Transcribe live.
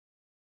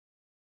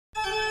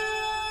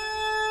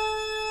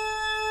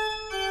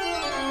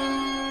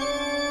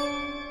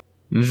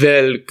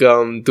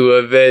Welcome to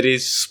a very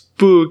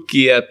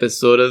spooky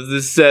episode of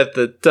the Seth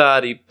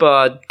Atari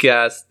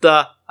podcast.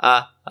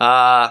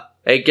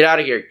 Hey, get out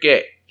of here.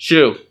 Get.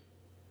 Shoo.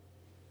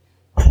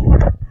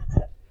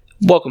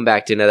 Welcome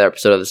back to another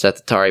episode of the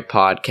Seth Atari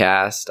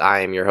podcast.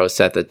 I am your host,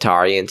 Seth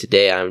Atari, and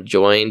today I'm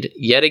joined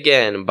yet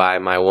again by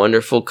my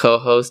wonderful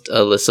co-host,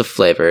 Alyssa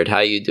Flavored. How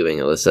are you doing,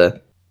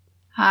 Alyssa?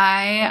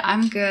 Hi,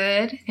 I'm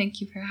good. Thank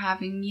you for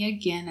having me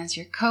again as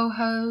your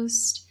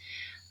co-host.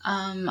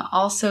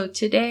 Also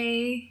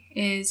today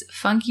is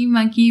Funky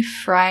Monkey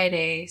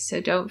Friday,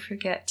 so don't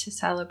forget to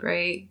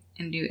celebrate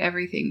and do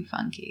everything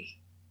funky.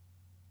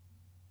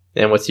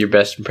 And what's your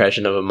best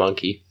impression of a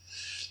monkey?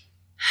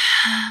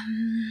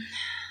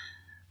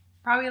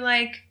 Probably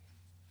like...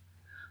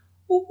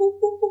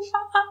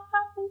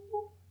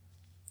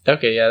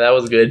 Okay, yeah, that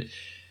was good.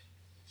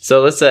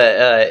 So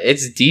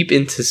it's deep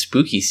into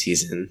spooky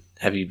season.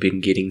 Have you been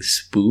getting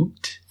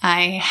spooked?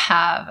 I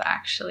have,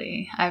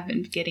 actually. I've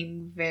been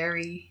getting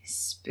very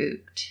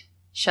spooked.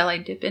 Shall I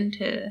dip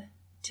into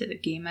the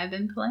game I've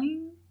been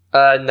playing?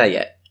 Not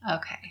yet.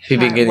 Okay. Have you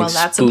been getting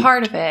that's spooked? a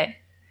part of it.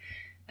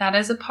 That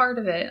is a part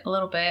of it, a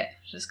little bit,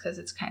 just because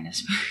it's kind of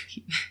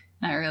spooky.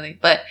 Not really.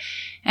 But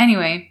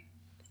anyway,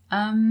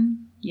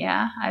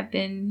 yeah, I've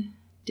been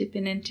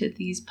dipping into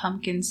these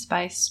pumpkin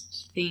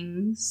spice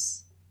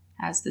things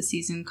as the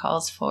season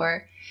calls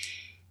for.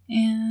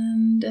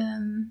 And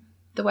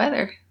the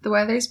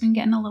weather's been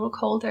getting a little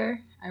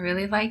colder. I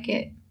really like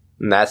it.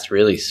 And that's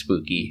really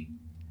spooky.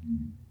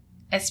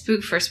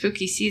 For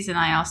spooky season,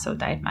 I also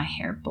dyed my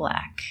hair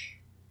black.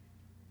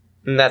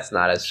 And that's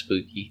not as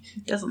spooky.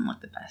 It doesn't look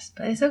the best,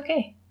 but it's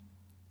okay.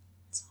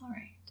 It's all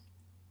right.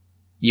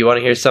 You want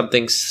to hear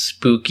something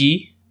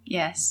spooky?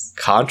 Yes.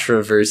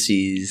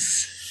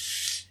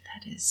 Controversies.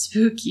 That is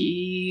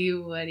spooky.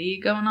 What are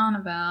you going on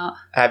about?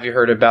 Have you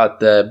heard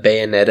about the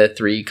Bayonetta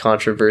 3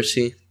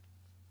 controversy?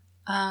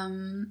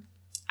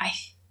 I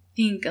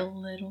think a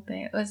little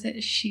bit. Was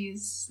it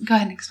Go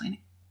ahead and explain it.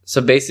 So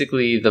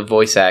basically, the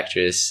voice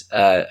actress,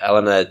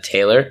 Elena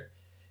Taylor,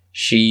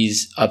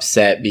 she's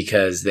upset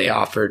because they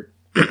offered,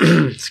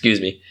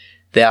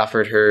 they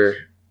offered her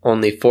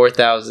only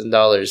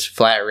 $4,000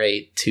 flat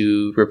rate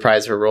to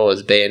reprise her role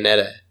as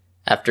Bayonetta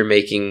after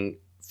making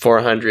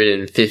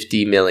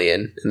 $450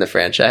 million in the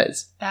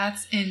franchise.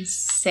 That's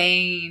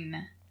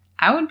insane.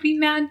 I would be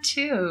mad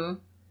too.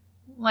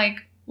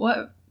 Like,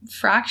 what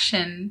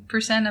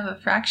percent of a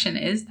fraction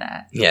is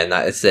that? Yeah,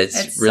 it's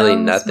really so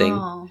nothing.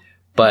 Small.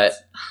 But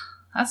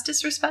that's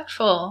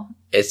disrespectful.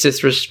 It's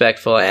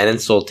disrespectful and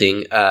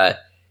insulting.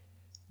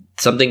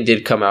 Something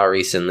did come out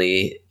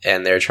recently,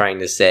 and they're trying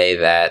to say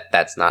that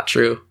that's not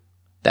true.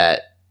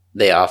 That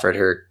they offered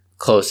her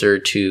closer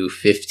to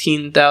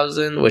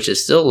 $15,000, which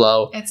is still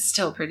low. It's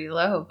still pretty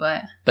low,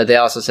 but they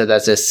also said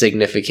that's a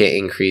significant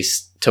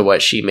increase to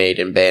what she made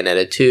in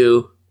Bayonetta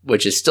 2,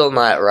 which is still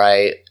not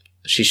right.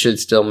 She should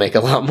still make a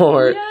lot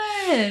more.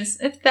 Yes,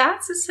 if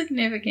that's a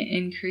significant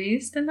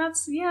increase, then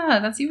that's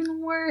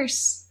even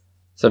worse.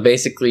 So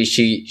basically,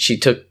 she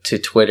took to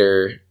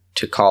Twitter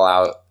to call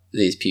out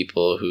these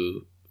people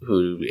who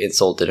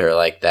insulted her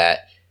like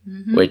that,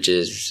 which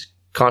is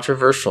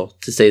controversial,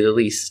 to say the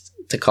least,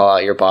 to call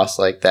out your boss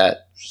like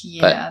that.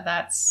 Yeah,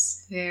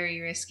 that's very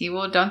risky.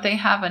 Well, don't they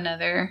have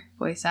another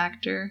voice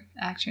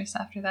actress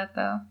after that,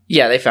 though?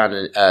 Yeah, they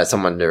found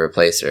someone to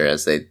replace her,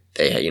 as they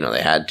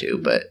had to,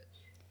 but...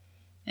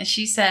 And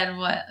she said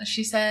what?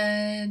 She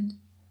said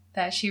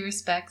that she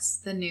respects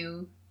the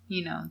new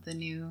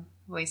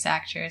voice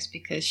actress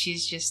because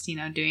she's just,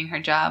 doing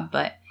her job,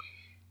 but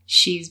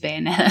she's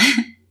Bayonetta.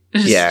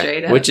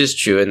 Yeah, which is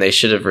true, and they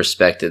should have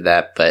respected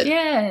that, but...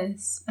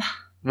 Yes.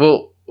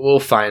 We'll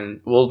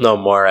know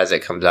more as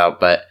it comes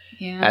out, but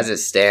as it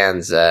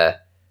stands, it's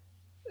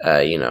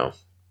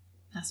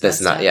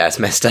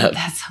messed up.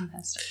 That's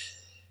messed up.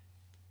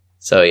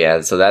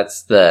 So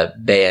that's the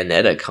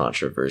Bayonetta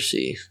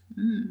controversy.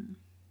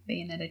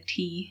 Bayonetta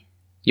T.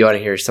 You want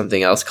to hear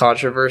something else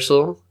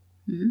controversial?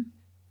 Mm-hmm.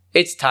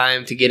 It's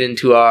time to get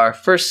into our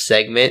first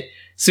segment,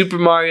 Super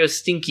Mario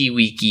Stinky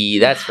Wiki.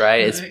 That's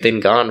right, it's been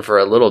gone for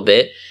a little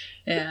bit,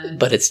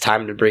 but it's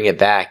time to bring it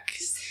back.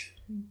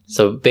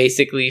 So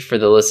basically, for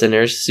the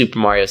listeners, Super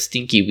Mario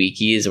Stinky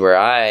Wiki is where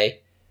I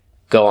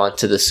go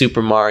onto the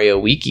Super Mario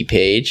Wiki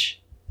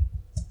page,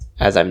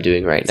 as I'm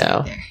doing right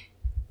now.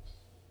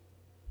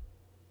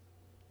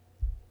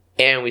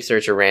 And we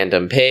search a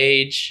random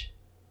page,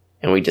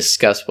 and we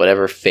discuss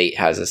whatever fate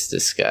has us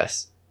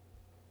discuss.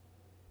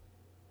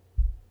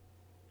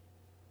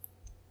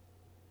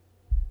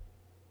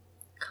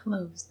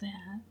 Close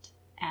that.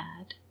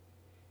 Add.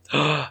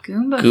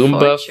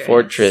 Goomba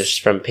Fortress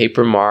from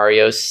Paper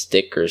Mario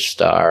Sticker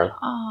Star.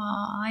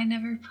 Aw, I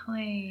never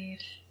played.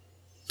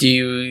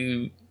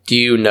 Do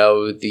you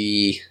know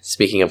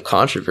speaking of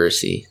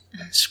controversy,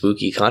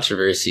 spooky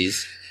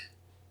controversies,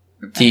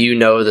 do you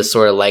know the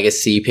sort of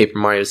legacy Paper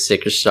Mario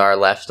Sticker Star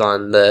left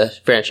on the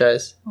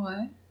franchise?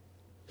 What?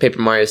 Paper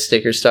Mario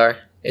Sticker Star.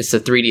 It's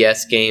a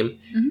 3DS game.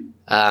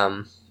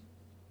 Mm-hmm.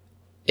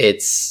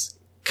 It's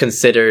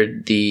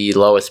considered the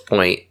lowest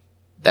point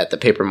that the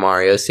Paper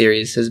Mario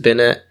series has been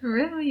at.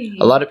 Really?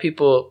 A lot of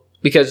people,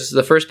 because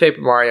the first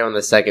Paper Mario and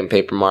the second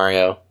Paper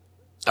Mario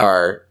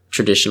are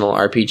traditional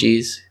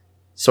RPGs,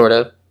 sort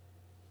of,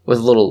 with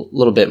a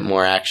little bit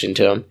more action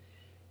to them.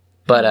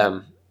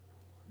 But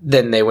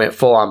then they went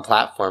full on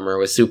platformer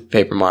with Super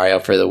Paper Mario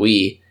for the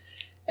Wii,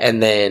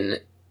 and then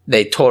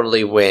they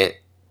totally went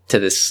to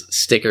this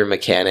sticker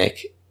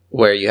mechanic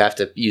where you have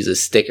to use a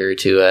sticker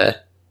to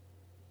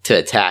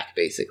attack,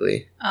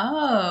 basically.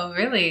 Oh,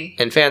 really?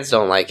 And fans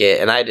don't like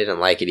it, and I didn't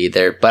like it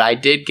either. But I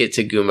did get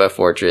to Goomba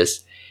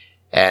Fortress,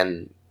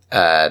 and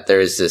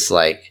there's this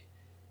like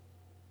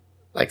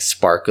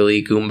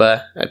sparkly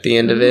Goomba at the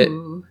end of it,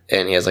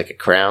 and he has like a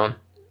crown.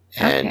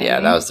 And yeah,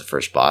 that was the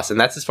first boss, and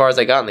that's as far as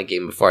I got in the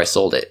game before I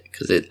sold it,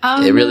 because it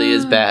really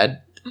is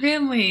bad.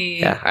 Really?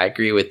 Yeah, I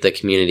agree with the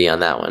community on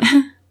that one.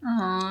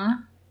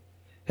 Aww.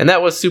 And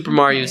that was Super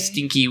Mario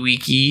Stinky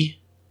Wiki,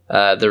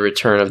 the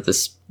return of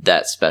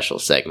that special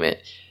segment.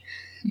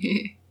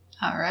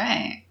 All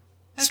right.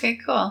 Okay,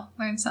 cool.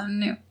 Learned something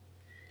new.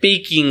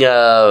 Speaking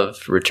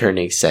of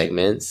returning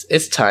segments,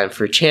 it's time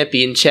for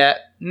Champion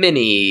Chat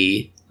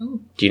Mini.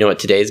 Ooh. Do you know what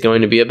today's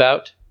going to be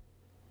about?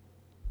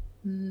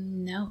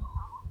 No.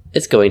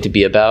 It's going to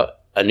be about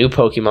a new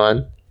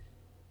Pokemon,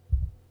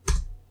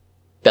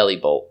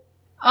 Bellybolt.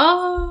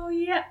 Oh,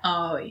 yeah.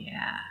 Oh,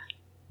 yeah.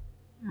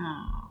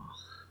 Oh.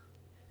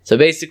 So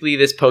basically,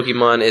 this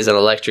Pokemon is an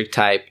electric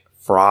type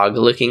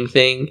frog-looking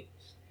thing.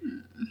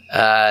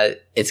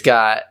 It's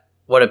got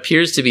what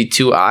appears to be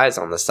 2 eyes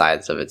on the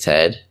sides of its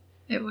head.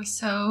 It was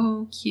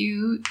so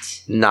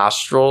cute.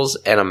 Nostrils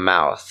and a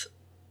mouth.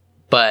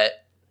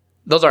 But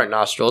those aren't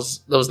nostrils.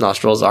 Those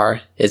nostrils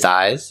are his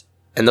eyes.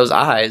 And those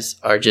eyes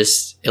are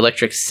just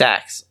electric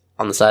sacs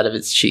on the side of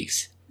its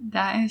cheeks.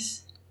 That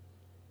is...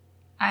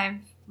 I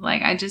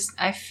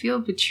feel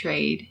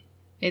betrayed.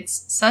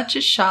 It's such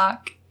a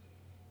shock.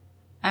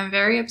 I'm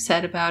very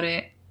upset about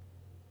it.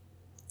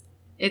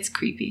 It's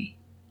creepy.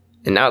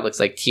 And now it looks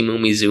like Team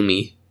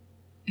Umizoomi.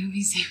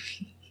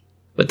 Umizoomi.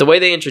 But the way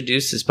they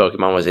introduced this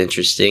Pokemon was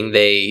interesting.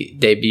 They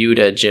debuted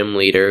a gym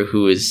leader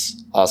who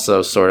is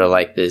also sort of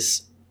like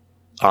this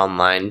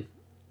online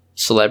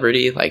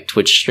celebrity, like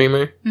Twitch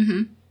streamer.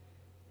 Mm-hmm.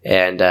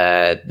 And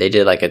they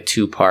did like a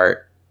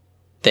 2-part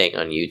thing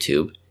on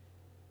YouTube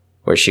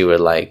where she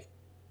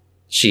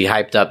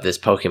hyped up this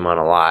Pokemon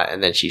a lot,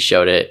 and then she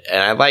showed it,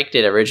 and I liked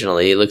it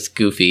originally. It looks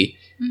goofy,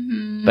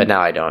 but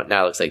now I don't.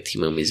 Now it looks like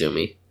Team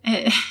Umizoomi.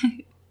 I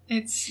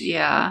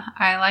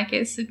like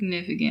it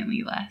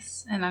significantly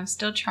less, and I'm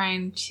still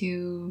trying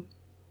to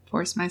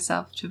force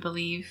myself to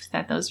believe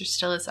that those are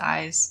still its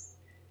eyes.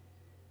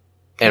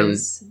 And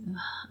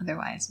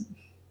otherwise...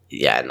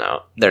 Yeah,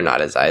 no, they're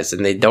not his eyes,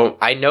 and they don't...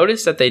 I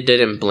noticed that they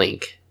didn't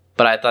blink,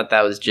 but I thought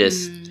that was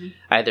just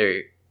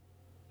either...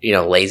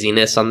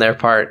 laziness on their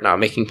part, not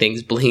making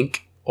things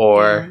blink,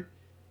 or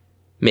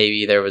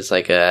maybe there was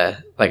like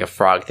a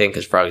frog thing,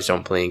 because frogs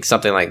don't blink,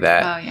 something like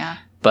that. Oh, yeah.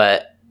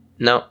 But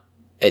no,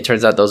 it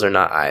turns out those are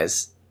not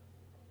eyes.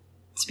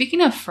 Speaking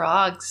of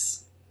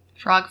frogs,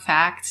 frog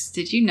facts,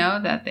 did you know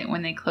that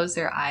when they close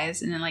their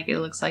eyes and then it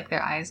looks like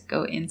their eyes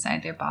go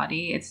inside their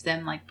body, it's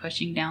them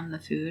pushing down the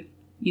food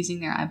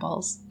using their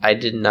eyeballs? I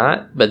did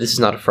not, but this is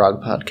not a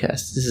frog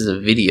podcast. This is a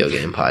video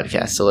game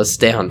podcast, so let's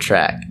stay on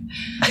track.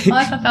 Well,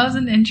 I thought that was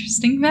an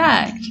interesting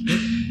fact.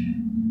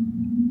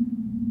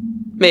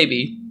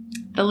 Maybe.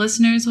 The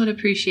listeners would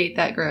appreciate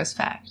that gross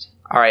fact.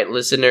 All right,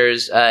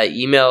 listeners,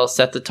 email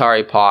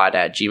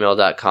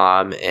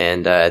setthetaripod@gmail.com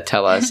and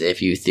tell us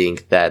if you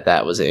think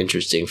that was an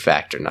interesting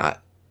fact or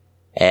not.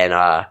 And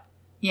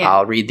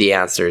I'll read the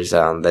answers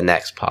on the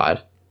next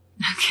pod.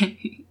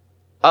 Okay.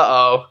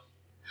 Uh-oh.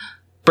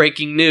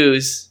 Breaking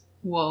news.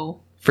 Whoa.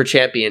 For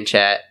Champion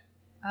Chat.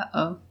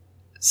 Uh-oh.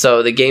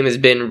 So the game has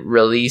been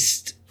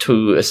released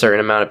to a certain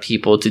amount of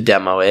people to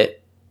demo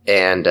it,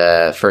 and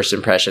first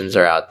impressions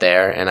are out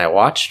there, and I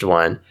watched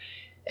one,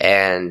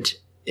 and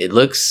it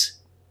looks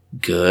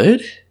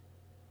good.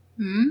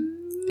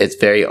 It's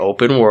very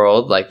open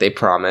world, like they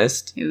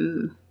promised.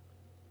 Ooh.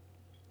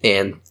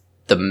 And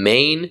the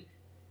main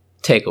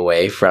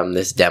takeaway from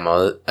this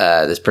demo,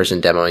 this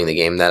person demoing the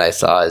game that I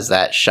saw, is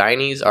that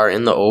shinies are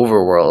in the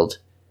overworld.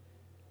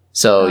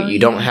 So you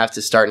don't have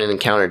to start an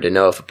encounter to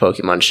know if a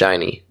Pokemon's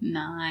shiny.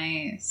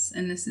 Nice.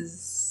 And this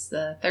is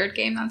the third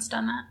game that's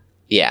done that?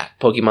 Yeah.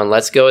 Pokemon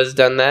Let's Go has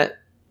done that.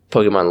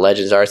 Pokemon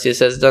Legends Arceus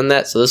has done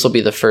that. So this will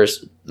be the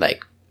first,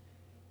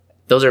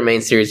 those are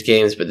main series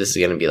games, but this is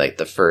going to be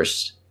the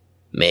first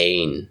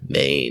main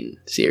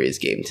series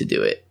game to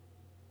do it.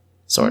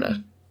 Sort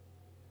of.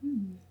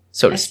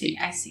 So to speak.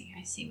 I see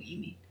what you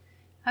mean.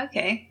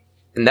 Okay.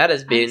 And that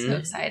has been... I'm so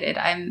excited.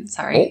 I'm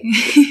sorry.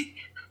 Oh.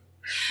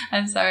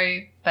 I'm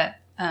sorry, but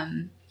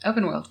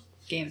open world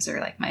games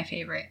are my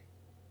favorite.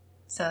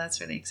 So that's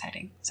really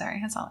exciting. Sorry,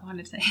 that's all I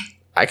wanted to say.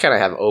 I kind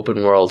of have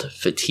open world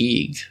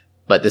fatigue,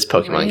 but this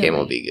Pokemon game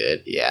will be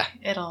good. Yeah.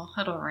 It'll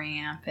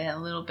ramp it a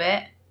little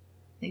bit. I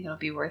think it'll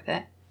be worth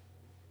it.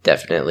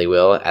 Definitely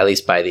will. At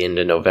least by the end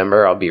of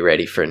November, I'll be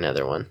ready for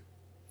another one.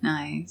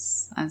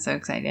 Nice. I'm so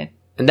excited.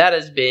 And that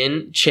has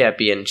been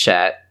Champion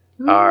Chat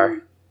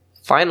our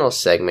final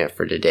segment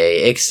for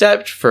today,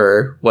 except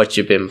for what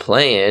you've been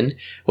playing,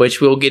 which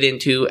we'll get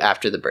into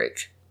after the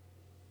break.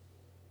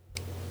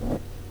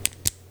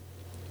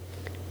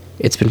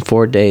 It's been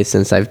 4 days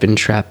since I've been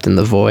trapped in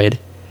the void.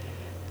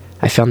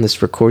 I found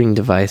this recording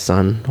device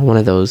on one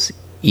of those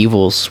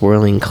evil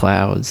swirling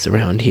clouds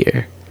around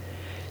here,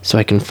 so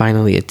I can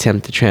finally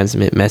attempt to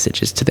transmit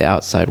messages to the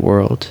outside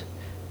world.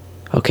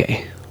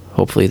 Okay,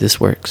 hopefully this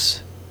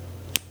works.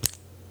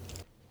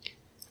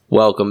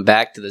 Welcome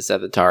back to the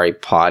Sethatari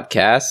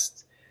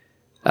podcast.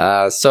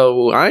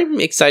 So I'm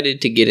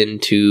excited to get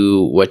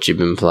into what you've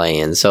been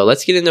playing. So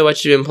let's get into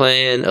what you've been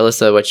playing.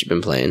 Alyssa, what you've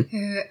been playing?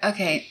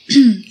 Okay,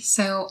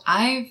 so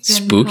I've been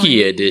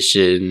Spooky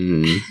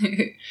edition.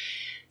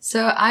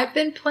 So I've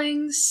been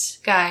playing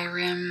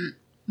Skyrim,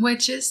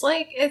 which is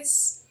like,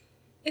 it's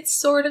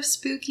sort of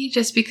spooky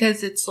just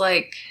because it's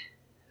like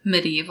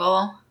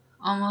medieval,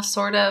 almost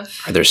sort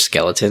of. Are there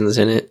skeletons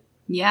in it?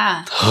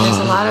 Yeah, there's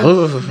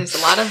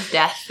a lot of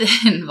death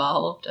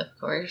involved, of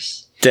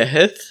course.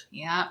 Death?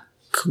 Yeah.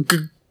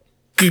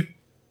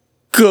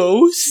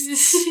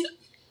 Ghosts?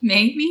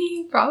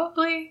 Maybe,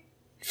 probably.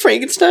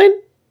 Frankenstein?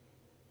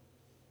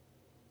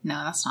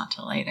 No, that's not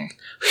till later.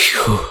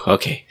 Whew,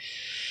 okay.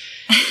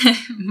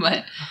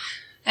 But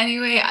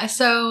anyway,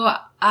 so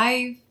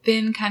I've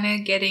been kind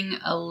of getting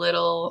a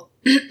little,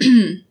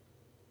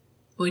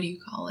 what do you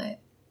call it?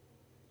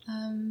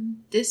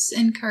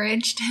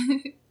 Disencouraged.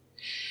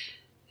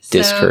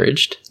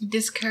 Discouraged?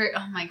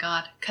 Oh my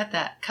god. Cut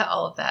that. Cut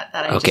all of that.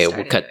 Okay,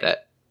 we'll cut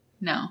that.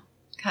 No.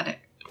 Cut it.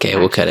 Okay,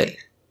 we'll cut it.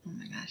 Oh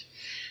my gosh.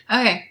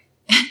 Okay.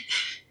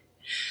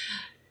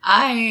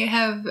 I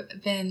have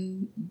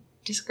been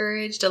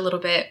discouraged a little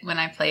bit when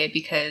I play it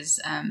because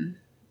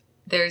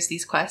there's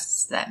these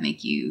quests that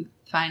make you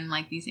find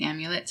like these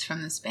amulets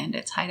from this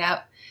bandit's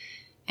hideout.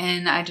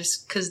 And I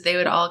just, because they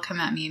would all come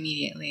at me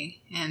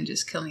immediately and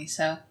just kill me.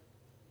 So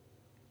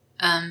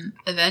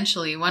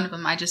eventually one of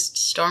them, I just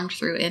stormed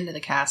through into the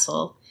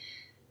castle.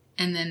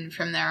 And then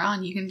from there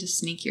on, you can just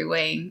sneak your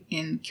way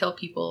and kill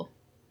people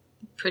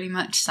pretty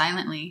much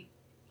silently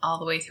all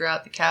the way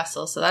throughout the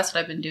castle. So that's what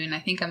I've been doing. I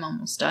think I'm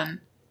almost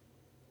done.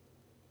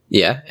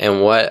 Yeah,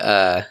 and what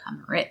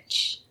I'm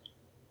rich.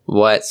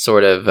 What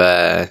sort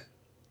of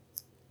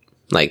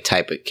like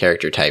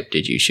character type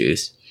did you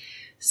choose?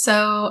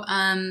 So,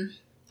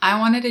 I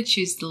wanted to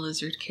choose the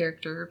lizard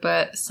character,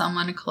 but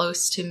someone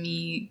close to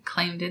me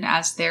claimed it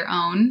as their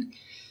own.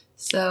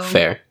 So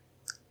fair.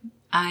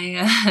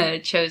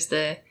 I chose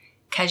the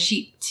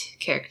Khajiit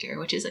character,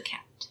 which is a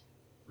cat.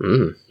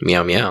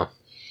 Meow meow.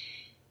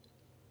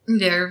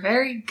 They're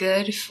very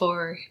good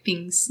for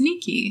being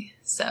sneaky,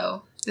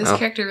 so this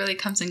character really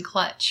comes in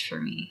clutch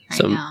for me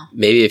now.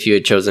 Maybe if you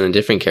had chosen a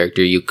different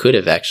character, you could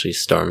have actually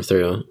stormed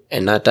through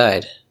and not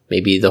died.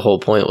 Maybe the whole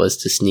point was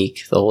to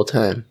sneak the whole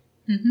time.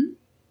 Mm-hmm.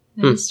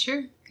 That's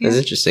true. Yeah.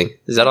 That's interesting.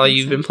 Is that all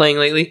you've been playing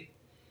lately?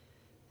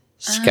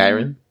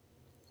 Skyrim?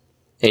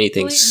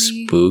 Anything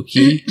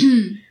spooky?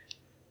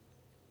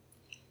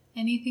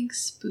 Anything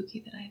spooky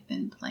that I've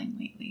been playing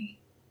lately?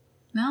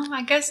 No,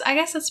 I guess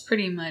that's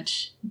pretty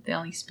much the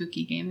only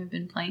spooky game I've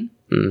been playing.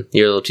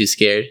 You're a little too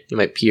scared? You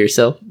might pee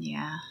yourself?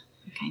 Yeah,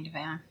 I kind of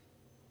am.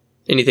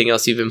 Anything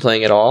else you've been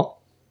playing at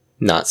all?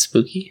 Not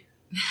spooky?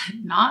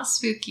 Not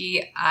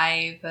spooky.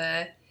 I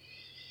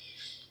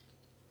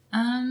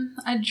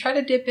try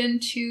to dip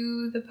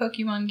into the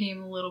Pokemon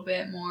game a little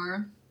bit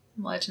more.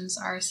 Legends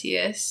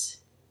Arceus.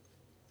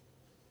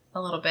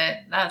 A little bit.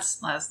 That's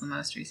the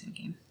most recent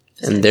game.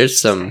 And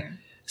there's some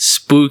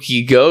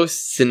spooky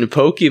ghosts in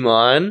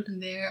Pokemon.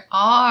 There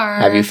are.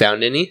 Have you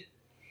found any?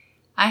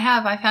 I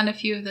have. I found a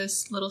few of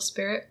those little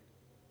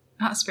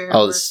not spirit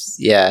orbs.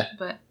 Yeah.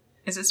 But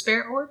is it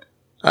spirit orb?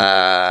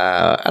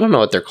 I don't know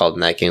what they're called in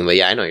that game, but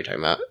yeah, I know what you're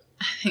talking about.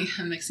 I think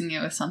I'm mixing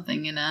it with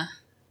something in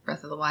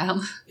Breath of the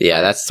Wild.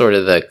 Yeah, that's sort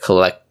of the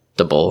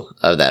collectible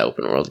of that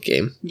open world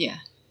game. Yeah.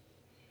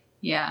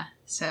 Yeah.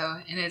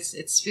 So, and it's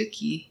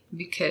spooky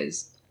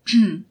because,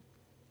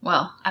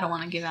 well, I don't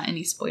want to give out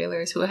any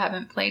spoilers who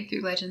haven't played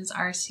through Legends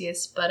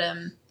Arceus, but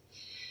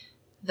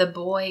the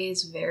boy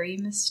is very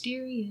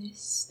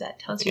mysterious. That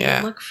tells you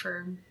to look for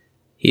him.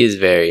 He is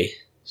very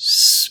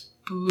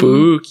spooky.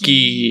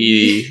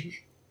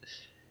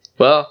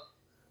 Well,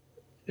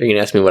 are you going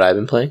to ask me what I've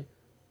been playing?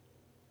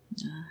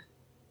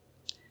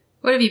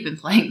 What have you been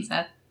playing,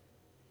 Seth?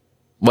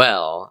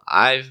 Well,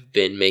 I've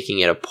been making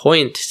it a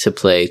point to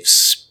play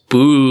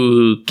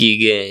spooky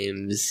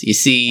games. You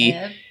see,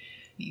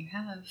 you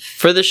have.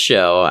 For the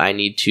show, I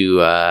need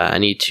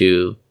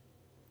to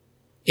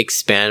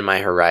expand my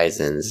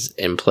horizons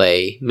and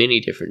play many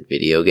different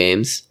video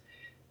games.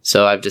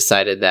 So I've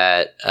decided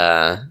that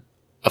a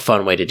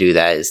fun way to do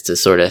that is to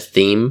sort of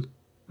theme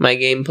my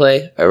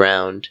gameplay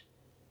around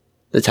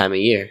the time of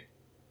year.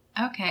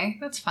 Okay,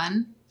 that's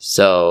fun.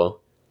 So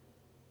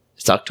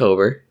it's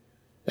October.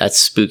 That's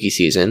spooky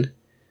season.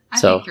 I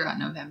think throughout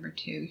November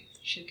too. You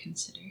should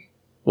consider.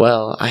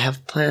 Well, I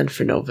have planned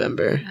for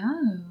November.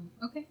 Oh,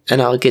 okay.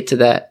 And I'll get to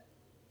that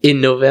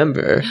in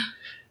November.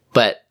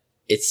 But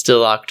it's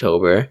still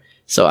October.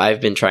 So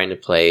I've been trying to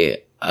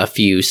play a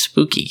few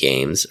spooky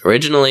games.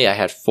 Originally, I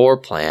had 4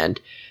 planned,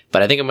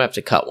 but I think I'm going to have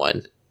to cut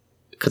one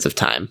because of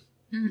time.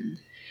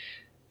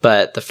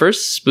 But the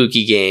first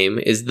spooky game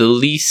is the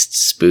least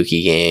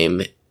spooky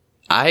game.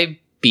 I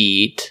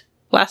beat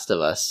Last of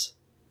Us.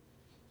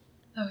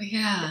 Oh,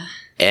 yeah.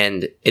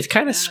 And it's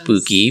kind of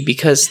spooky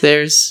because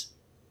there's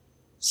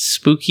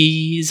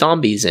spooky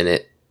zombies in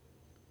it.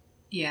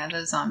 Yeah,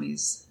 those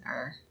zombies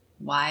are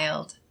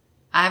wild.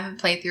 I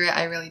haven't played through it.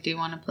 I really do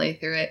want to play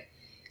through it.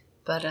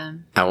 But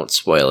I won't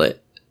spoil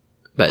it.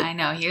 But I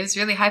know, he was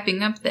really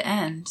hyping up the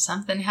end.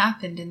 Something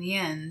happened in the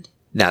end.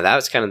 Now, that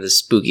was kind of the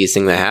spookiest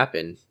thing that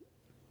happened.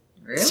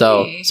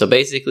 Really? So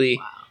basically,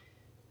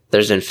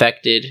 there's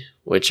infected,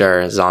 which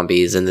are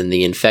zombies, and then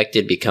the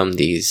infected become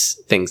these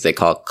things they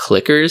call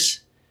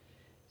clickers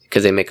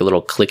because they make a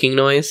little clicking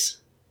noise.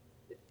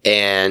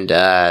 And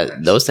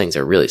those things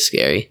are really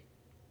scary.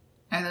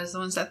 Are those the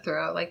ones that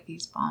throw out like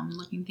these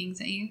bomb-looking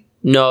things at you?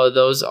 No,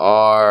 those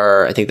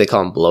are, I think they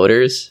call them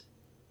bloaters.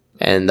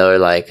 And they're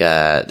like,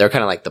 they're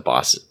kind of like the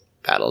boss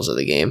battles of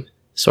the game,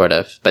 sort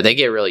of. But they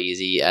get really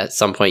easy. At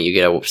some point, you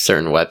get a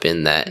certain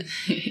weapon that,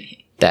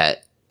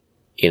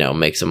 you know,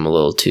 makes them a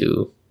little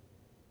too...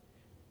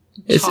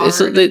 It's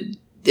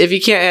if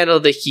you can't handle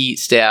the heat,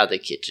 stay out of the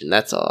kitchen.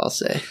 That's all I'll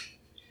say.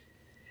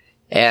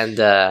 And,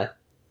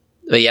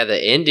 but yeah,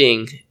 the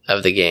ending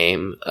of the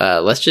game,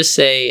 let's just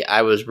say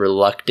I was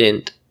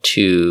reluctant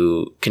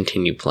to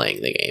continue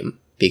playing the game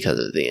because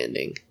of the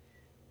ending.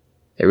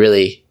 It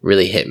really,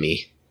 really hit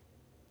me.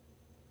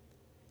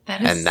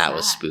 That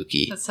was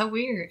spooky. That's so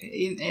weird.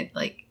 It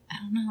like, I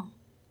don't know.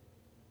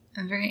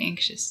 I'm very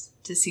anxious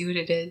to see what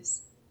it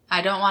is.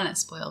 I don't want it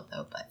spoiled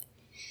though, but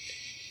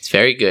it's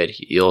very good.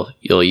 You'll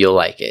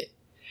like it.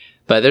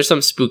 But there's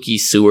some spooky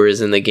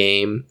sewers in the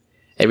game.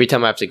 Every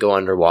time I have to go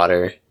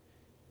underwater,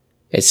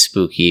 it's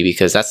spooky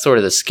because that's sort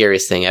of the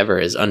scariest thing ever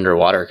is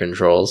underwater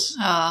controls.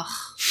 Oh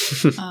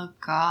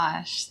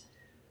gosh.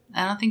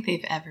 I don't think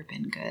they've ever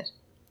been good.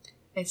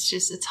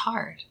 It's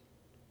hard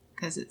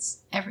because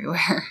it's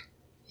everywhere.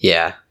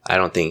 Yeah, I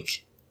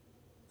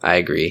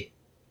agree.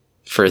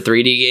 For a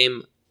 3D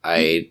game,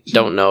 I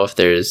don't know if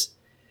there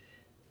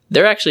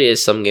actually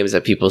is some games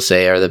that people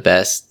say are the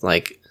best.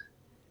 Like,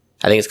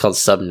 I think it's called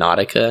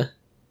Subnautica.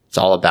 It's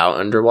all about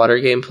underwater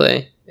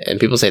gameplay.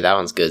 And people say that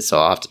one's good, so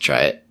I'll have to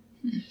try it.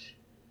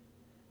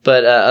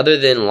 But other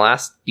than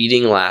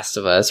beating Last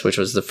of Us, which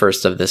was the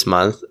first of this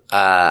month,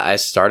 I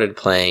started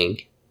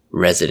playing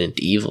Resident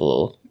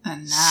Evil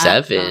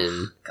 7.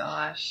 Oh,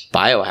 gosh.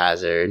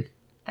 Biohazard.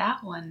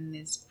 That one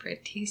is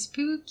pretty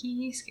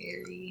spooky,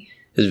 scary.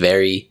 It's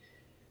very,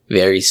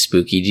 very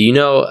spooky. Do you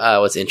know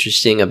what's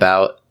interesting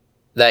about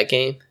that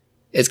game?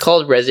 It's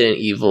called Resident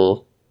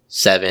Evil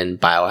 7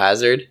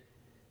 Biohazard,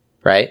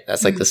 right?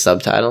 That's like the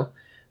subtitle.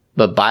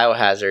 But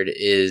Biohazard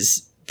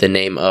is the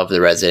name of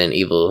the Resident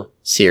Evil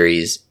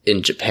series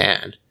in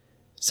Japan.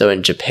 So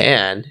in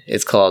Japan,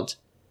 it's called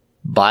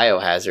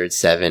Biohazard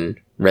 7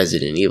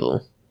 Resident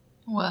Evil.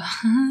 What?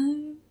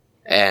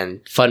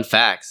 And fun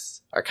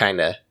facts are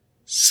kind of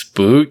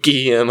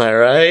spooky, am I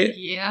right?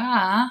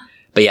 Yeah.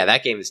 But yeah,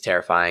 that game is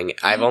terrifying.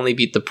 I've only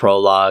beat the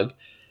prologue.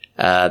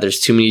 There's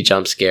too many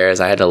jump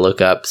scares. I had to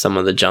look up some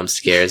of the jump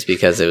scares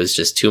because it was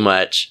just too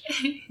much.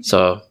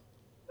 So,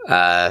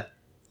 yeah,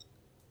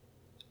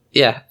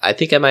 I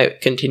think I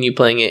might continue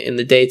playing it in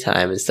the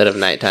daytime instead of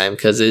nighttime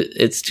because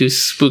it's too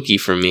spooky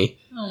for me.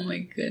 Oh my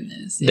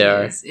goodness.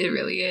 It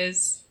really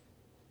is.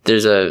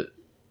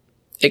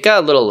 It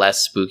got a little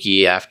less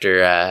spooky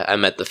after I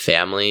met the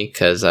family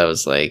because I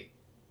was like,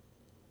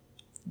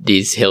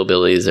 these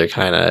hillbillies are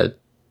kind of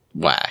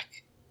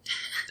whack.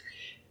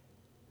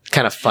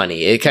 Kind of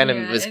funny. It kind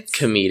of was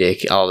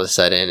comedic all of a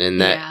sudden, and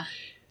that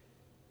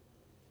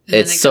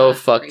it's so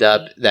fucked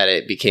up that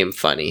it became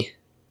funny.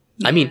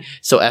 Yeah. I mean,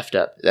 so effed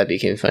up that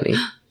became funny.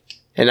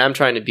 And I'm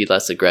trying to be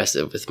less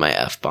aggressive with my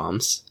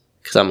F-bombs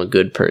because I'm a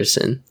good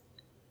person.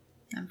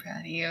 I'm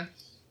proud of you.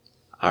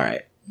 All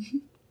right.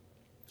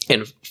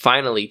 And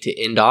finally, to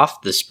end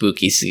off the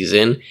spooky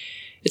season,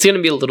 it's going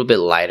to be a little bit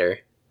lighter.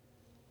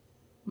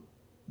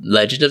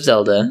 Legend of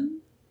Zelda,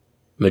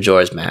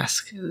 Majora's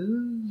Mask.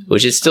 Ooh,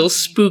 which is still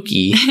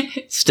spooky,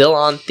 still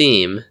on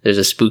theme. There's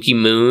a spooky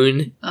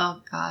moon. Oh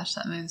gosh,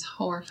 that moon's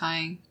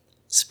horrifying.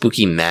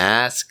 Spooky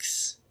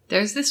masks.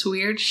 There's this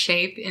weird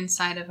shape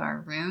inside of our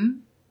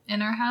room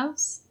in our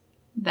house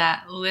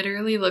that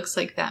literally looks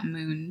like that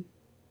moon.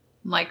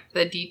 Like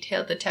the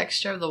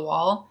texture of the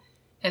wall.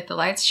 If the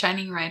light's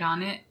shining right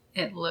on it,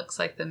 it looks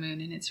like the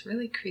moon, and it's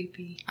really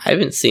creepy. I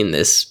haven't seen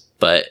this,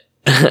 but...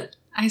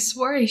 I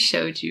swore I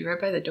showed you right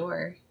by the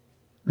door.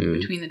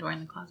 Between the door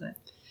and the closet.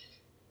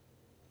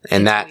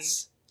 And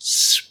that's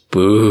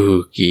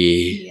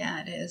spooky.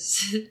 Yeah, it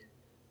is.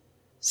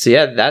 So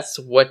yeah, that's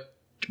what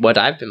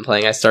I've been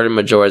playing. I started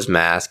Majora's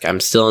Mask.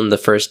 I'm still in the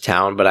first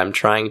town, but I'm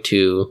trying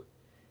to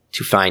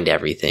find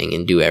everything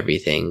and do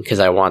everything because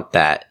I want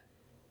that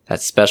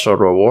special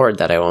reward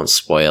that I won't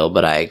spoil,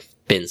 but I've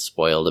been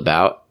spoiled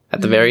about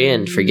at the very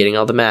end for getting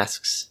all the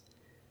masks.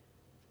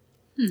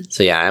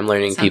 So yeah, I'm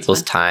learning Sounds people's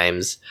fun.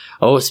 times.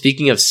 Oh,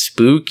 speaking of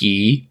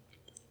spooky,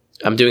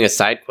 I'm doing a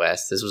side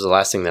quest. This was the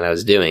last thing that I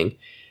was doing,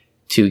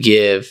 to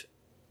give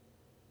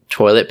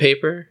toilet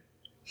paper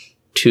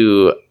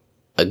to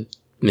a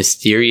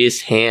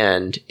mysterious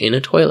hand in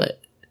a toilet.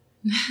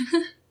 You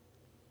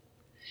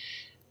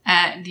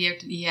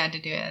had to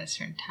do it at a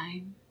certain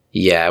time?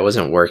 Yeah, it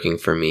wasn't working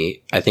for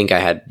me. I think I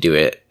had to do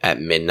it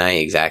at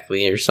midnight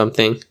exactly or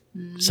something.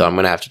 So I'm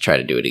going to have to try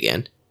to do it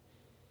again.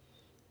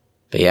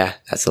 But yeah,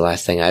 that's the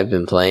last thing I've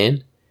been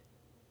playing.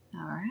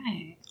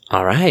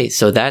 All right.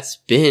 So that's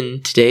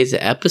been today's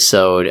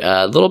episode.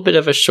 A little bit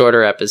of a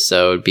shorter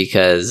episode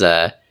because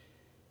I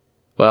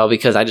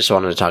just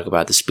wanted to talk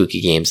about the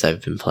spooky games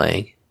I've been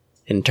playing.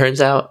 And it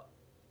turns out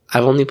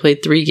I've only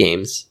played 3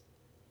 games.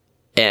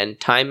 And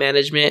time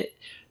management,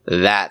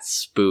 that's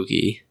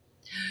spooky.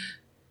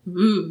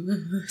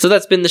 So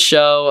that's been the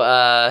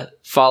show.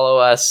 Follow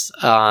us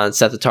on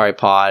Seth Atari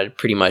Pod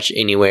pretty much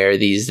anywhere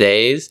these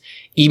days.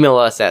 Email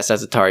us at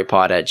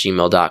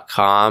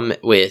sethataripod@gmail.com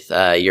with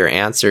your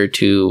answer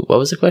to, what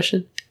was the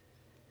question?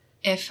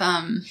 If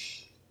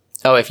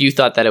you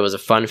thought that it was a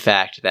fun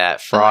fact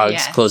that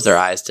frogs close their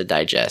eyes to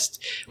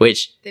digest,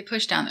 which they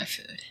push down their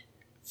food.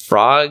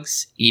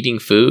 Frogs eating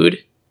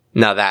food?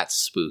 Now that's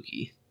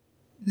spooky.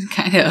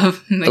 Kind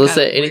of.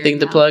 Alyssa, anything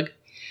to plug?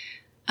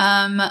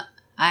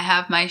 I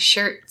have my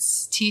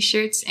shirts,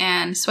 t-shirts,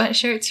 and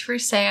sweatshirts for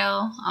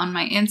sale on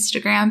my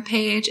Instagram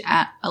page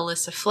at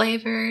Alyssa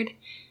Flavored.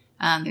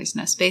 There's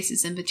no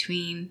spaces in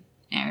between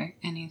or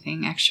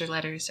anything, extra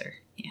letters, or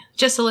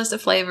just Alyssa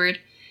Flavored.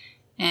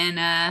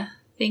 And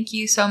thank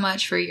you so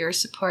much for your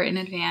support in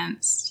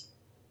advance.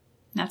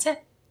 That's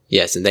it.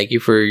 Yes, and thank you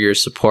for your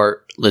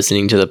support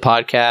listening to the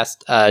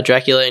podcast.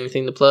 Dracula,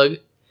 anything to plug?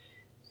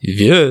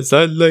 Yes,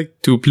 I'd like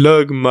to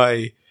plug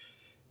my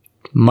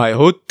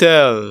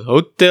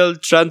Hotel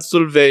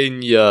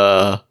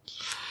Transylvania.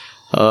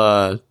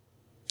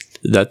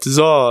 That is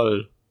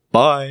all.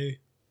 Bye.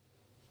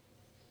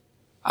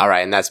 All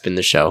right, and that's been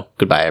the show.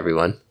 Goodbye,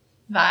 everyone.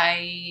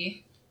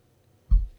 Bye.